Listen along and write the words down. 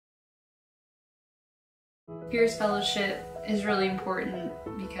Fierce Fellowship is really important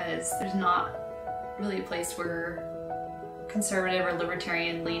because there's not really a place where conservative or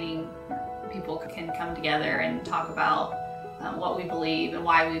libertarian leaning people can come together and talk about what we believe and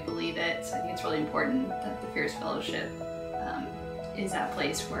why we believe it. So I think it's really important that the Fierce Fellowship is that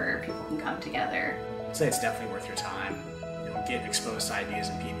place where people can come together. I'd say it's definitely worth your time. You'll get exposed to ideas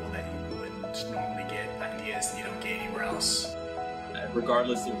and people that you wouldn't normally get, ideas that you don't get anywhere else.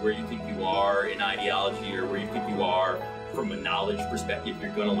 Regardless of where you think you are in ideology or where you think you are from a knowledge perspective,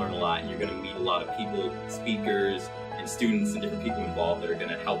 you're going to learn a lot and you're going to meet a lot of people, speakers, and students and different people involved that are going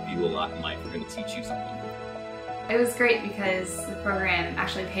to help you a lot in life. They're going to teach you something. It was great because the program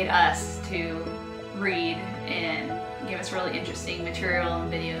actually paid us to read and gave us really interesting material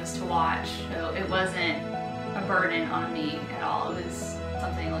and videos to watch. So it wasn't a burden on me at all. It was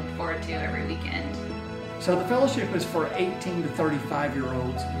something I looked forward to every weekend. So the fellowship is for 18 to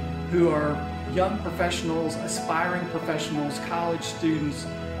 35-year-olds who are young professionals, aspiring professionals, college students,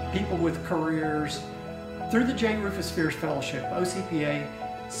 people with careers. Through the J. Rufus Fierce Fellowship, OCPA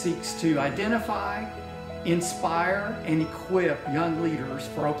seeks to identify, inspire, and equip young leaders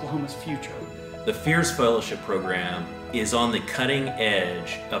for Oklahoma's future. The Fierce Fellowship program is on the cutting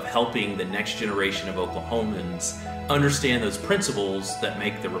edge of helping the next generation of Oklahomans understand those principles that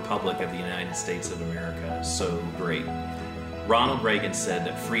make the Republic of the United States of America so great. Ronald Reagan said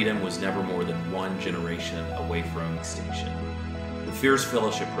that freedom was never more than one generation away from extinction. The Fierce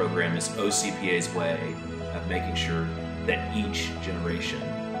Fellowship program is OCPA's way of making sure that each generation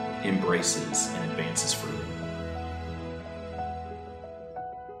embraces and advances freedom.